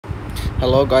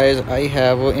Hello guys, I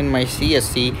have in my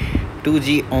CSC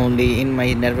 2G only in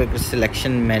my network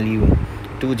selection menu,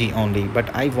 2G only,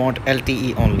 but I want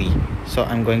LTE only. So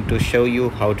I'm going to show you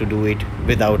how to do it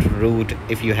without root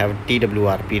if you have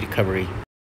TWRP recovery.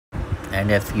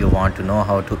 And if you want to know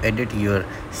how to edit your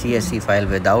CSC file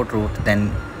without root,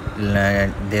 then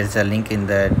there's a link in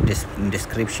the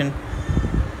description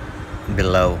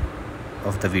below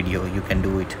of the video. You can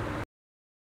do it.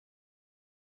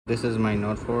 This is my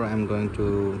note 4. I'm going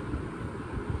to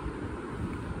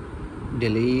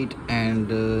delete and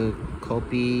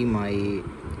copy my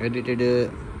edited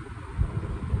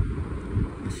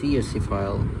CSC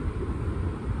file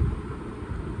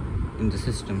in the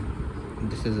system.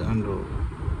 This is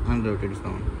unrouted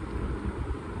phone,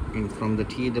 and from the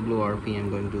TWRP I'm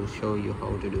going to show you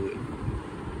how to do it.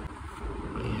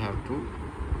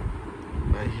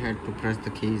 I had to press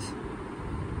the keys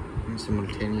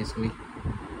simultaneously.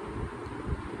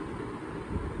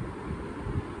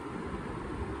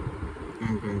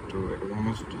 I'm going to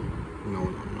advanced, no,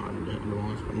 not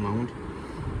advanced, mount,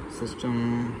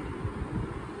 system,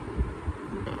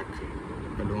 back,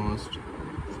 advanced,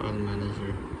 file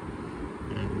manager,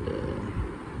 and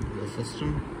the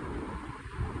system.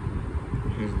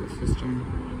 Here's the system,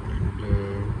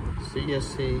 and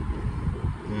CSC,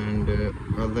 and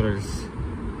others.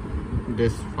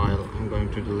 This file I'm going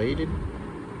to delete it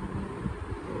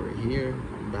over here,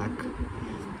 back.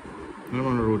 I don't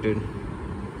want to root it.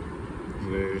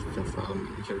 Where's the file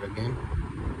manager again?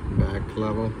 Back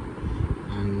level,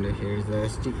 and here's the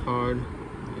SD card.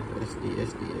 Here's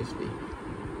SD.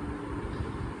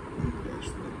 And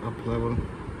there's the up level.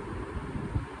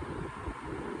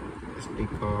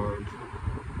 SD card.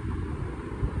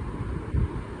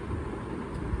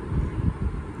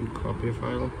 And copy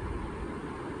file.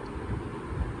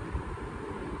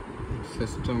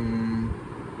 System.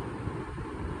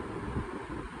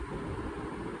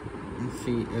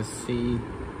 CSC.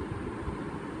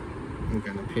 I'm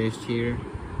gonna paste here.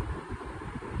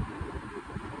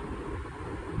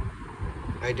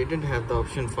 I didn't have the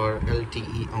option for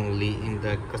LTE only in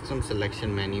the custom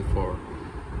selection menu for,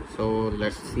 so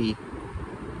let's see if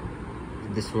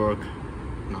this work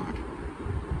or not.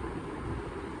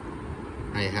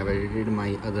 I have edited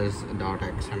my others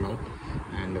 .xml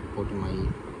and put my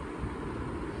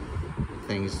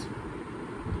things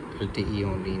LTE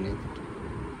only in it.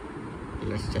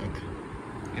 Let's check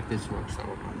if this works out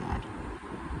or not.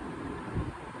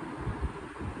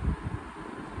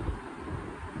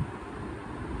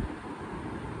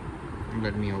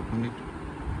 Let me open it.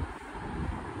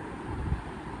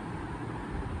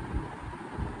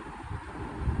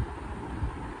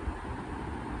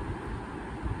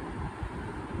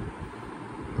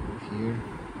 Over here.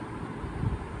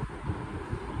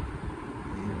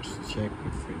 Let's check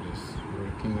if it is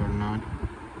working or not.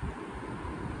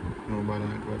 Mobile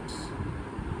networks.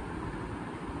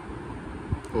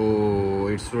 Oh,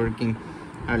 it's working.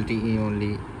 LTE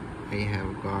only. I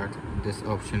have got this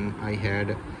option. I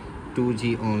had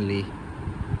 2G only.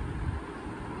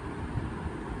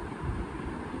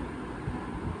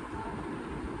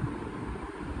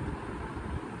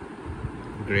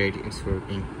 Great, it's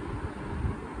working.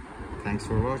 Thanks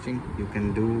for watching. You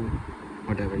can do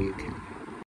whatever you can.